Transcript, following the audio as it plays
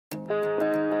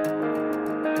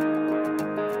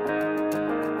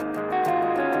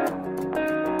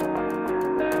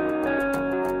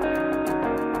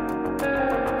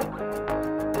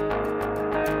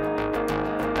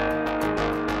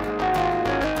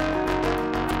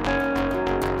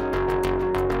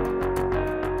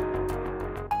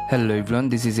Hello everyone,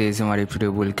 this is ASM Arif today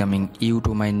welcoming you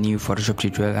to my new Photoshop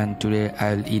tutorial, and today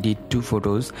I'll edit two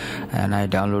photos and I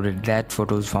downloaded that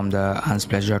photos from the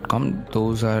unsplash.com.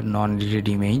 Those are non-edited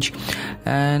image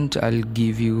and I'll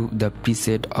give you the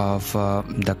preset of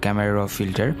the camera raw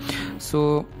filter.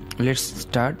 So let's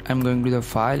start. I'm going to the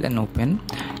file and open,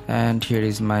 and here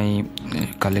is my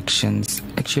collections,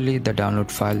 actually the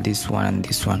download file, this one and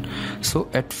this one. So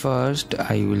at first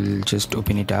I will just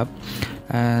open it up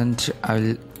and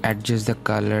I'll adjust the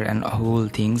color and whole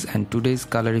things, and today's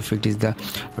color effect is the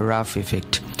rough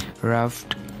effect. Rough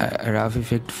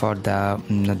effect for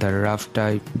the rough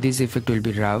type. This effect will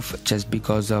be rough just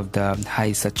because of the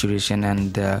high saturation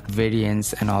and the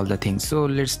variance and all the things. So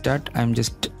let's start. I'm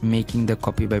just making the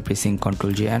copy by pressing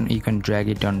Ctrl J, and you can drag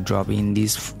it and drop in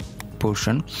this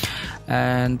portion,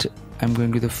 and I'm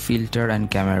going to the filter and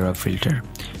camera filter.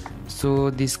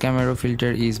 So this camera filter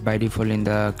is by default in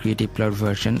the Creative Cloud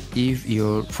version. If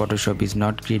your Photoshop is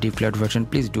not Creative Cloud version,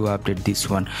 please do update this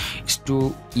one. It's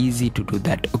too easy to do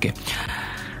that. Okay,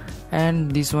 and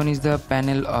this one is the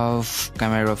panel of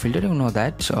camera filter, you know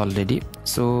that already.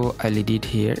 So I'll edit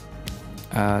here.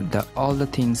 All the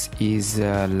things is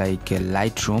like a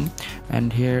Lightroom,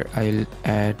 and here I'll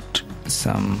add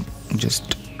some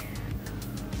just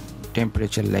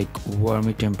temperature, like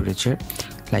warmy temperature,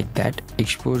 like that.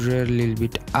 Exposure a little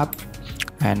bit up,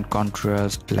 and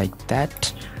contrast like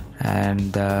that,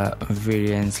 and the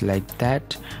variance like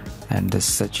that, and the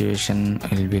saturation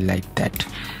will be like that.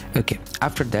 Okay,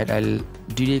 after that I'll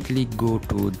directly go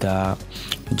to the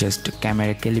just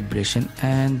camera calibration,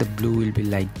 and the blue will be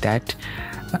like that,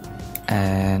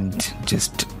 and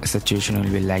just saturation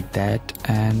will be like that,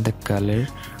 and the color,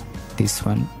 this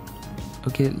one,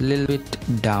 okay, a little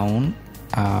bit down,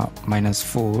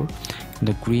 -4.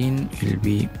 The green will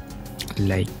be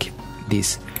like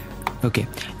this. Okay,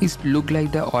 it look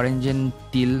like the orange and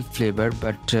teal flavor,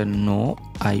 but no,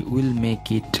 I will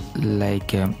make it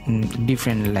like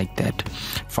different like that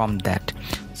from that.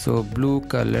 So blue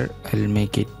color, I'll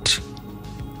make it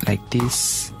like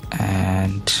this,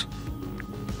 and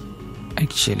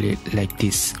actually like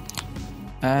this,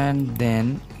 and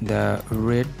then the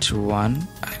red one,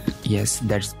 yes,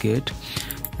 that's good.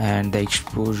 And the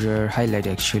exposure highlight,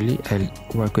 actually I'll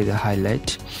work with the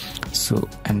highlight, so,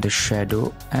 and the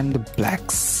shadow and the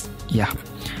blacks, yeah,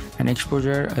 and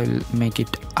exposure I'll make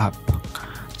it up.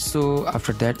 So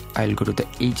after that I'll go to the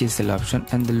HSL option,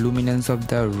 and the luminance of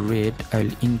the red I'll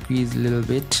increase a little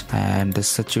bit, and the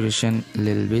saturation a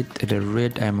little bit. The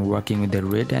red, I'm working with the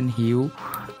red, and hue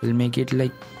will make it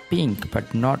like pink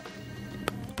but not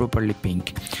properly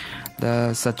pink.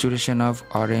 The saturation of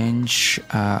orange,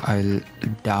 I'll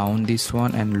down this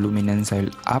one, and luminance I'll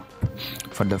up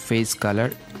for the face color.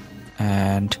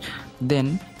 And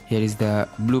then here is the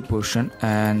blue portion,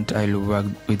 and I'll work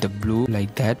with the blue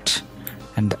like that,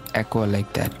 and the aqua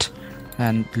like that,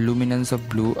 and luminance of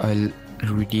blue I'll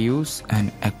reduce,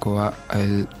 and aqua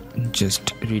I'll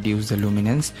just reduce the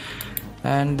luminance,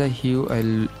 and the hue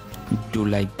I'll do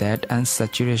like that, and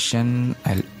saturation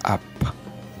I'll up.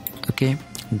 Okay,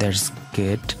 that's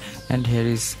good. And here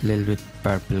is a little bit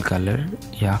purple color,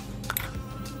 yeah,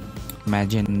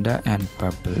 magenta and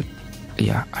purple,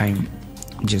 yeah, I'm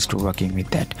just working with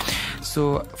that.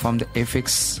 So from the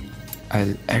effects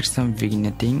I'll add some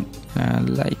vignetting,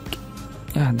 like,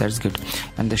 yeah, that's good.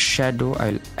 And the shadow,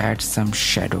 I'll add some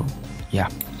shadow, yeah,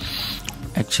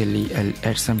 actually I'll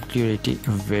add some clarity,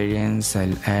 variance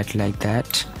I'll add like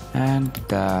that. And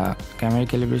the camera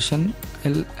calibration,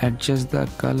 I'll adjust the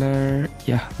color,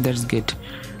 yeah, that's good.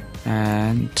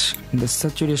 And the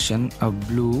saturation of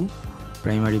blue,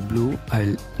 primary blue,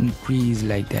 I'll increase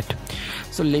like that.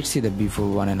 So let's see the before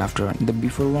one and after one. The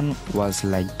before one was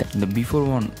like that, the before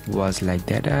one was like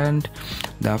that, and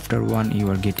the after one you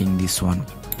are getting this one,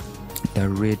 the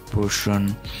red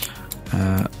portion,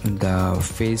 the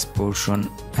face portion,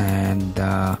 and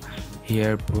the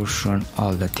hair portion,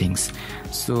 all the things.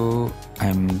 So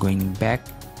I'm going back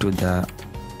to the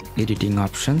editing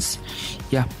options,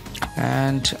 yeah,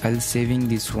 and I'll saving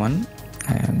this one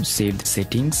and save the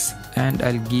settings, and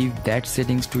I'll give that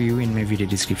settings to you in my video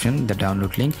description, the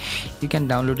download link. You can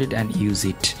download it and use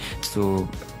it. So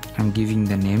I'm giving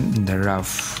the name the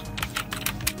rough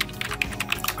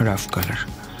color.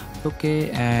 Okay,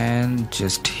 and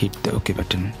just hit the OK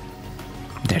button.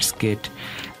 That's good.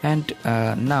 And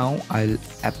now I'll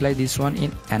apply this one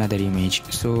in another image.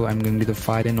 So I'm going to the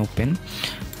file and open,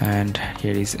 and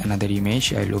here is another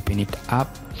image. I'll open it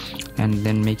up and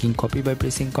then making copy by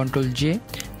pressing Ctrl J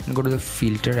and go to the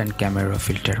filter and camera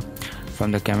filter.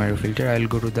 From the camera filter I'll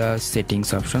go to the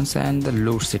settings options and the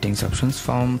load settings options.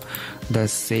 From the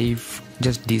save,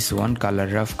 just this one, color,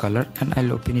 rough color, and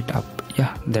I'll open it up.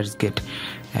 Yeah, that's good,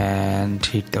 and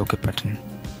hit the OK button.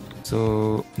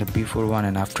 So the before one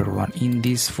and after one. In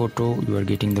this photo you are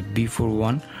getting the before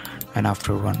one and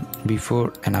after one,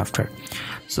 before and after.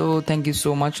 So thank you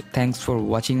so much. Thanks for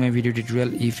watching my video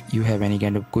tutorial. If you have any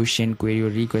kind of question, query or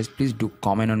request, please do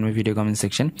comment on my video comment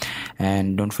section,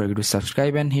 and don't forget to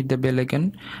subscribe and hit the bell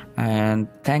icon. And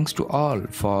thanks to all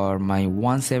for my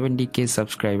 170k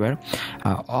subscriber.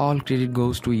 All credit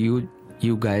goes to you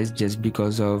guys, just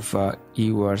because of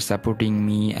you are supporting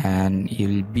me, and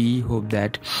you'll be hope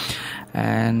that.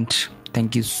 And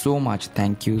thank you so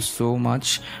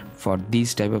much for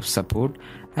this type of support,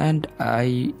 and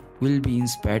I will be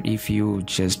inspired if you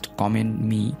just comment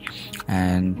me,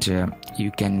 and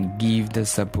you can give the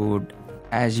support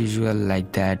as usual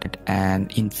like that,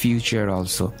 and in future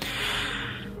also.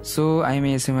 So I'm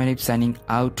ASM Arif signing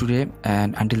out today,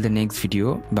 and until the next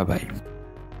video, bye bye.